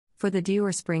For the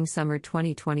Dior Spring-Summer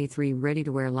 2023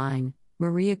 ready-to-wear line,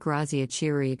 Maria Grazia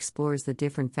Chiuri explores the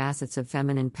different facets of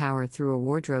feminine power through a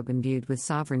wardrobe imbued with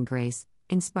sovereign grace,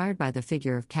 inspired by the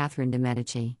figure of Catherine de'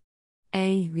 Medici.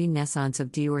 A renaissance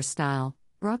of Dior style,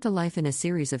 brought to life in a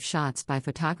series of shots by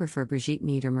photographer Brigitte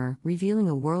Niedermer, revealing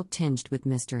a world tinged with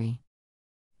mystery.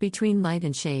 Between light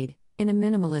and shade, in a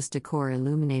minimalist decor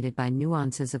illuminated by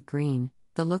nuances of green,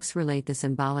 the looks relate the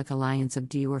symbolic alliance of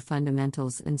Dior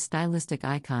fundamentals and stylistic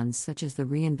icons such as the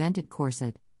reinvented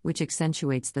corset, which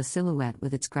accentuates the silhouette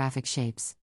with its graphic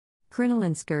shapes.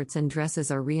 Crinoline skirts and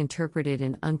dresses are reinterpreted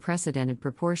in unprecedented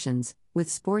proportions, with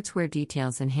sportswear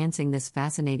details enhancing this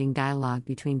fascinating dialogue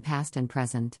between past and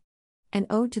present. An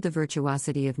ode to the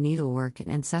virtuosity of needlework and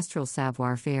ancestral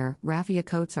savoir-faire, raffia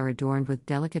coats are adorned with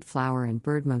delicate flower and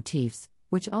bird motifs,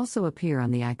 which also appear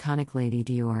on the iconic Lady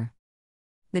Dior.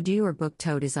 The Dior book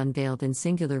tote is unveiled in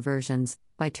singular versions,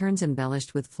 by turns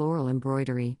embellished with floral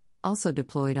embroidery, also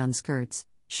deployed on skirts,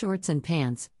 shorts and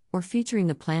pants, or featuring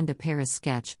the Plan de Paris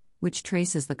sketch, which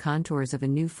traces the contours of a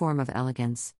new form of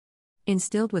elegance.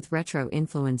 Instilled with retro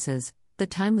influences, the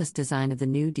timeless design of the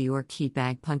new Dior key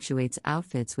bag punctuates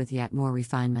outfits with yet more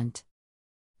refinement.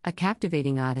 A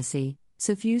captivating odyssey,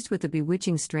 suffused with the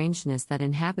bewitching strangeness that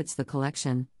inhabits the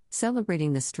collection,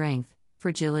 celebrating the strength,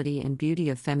 fragility and beauty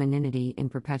of femininity in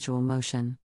perpetual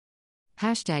motion.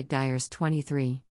 #Dyers23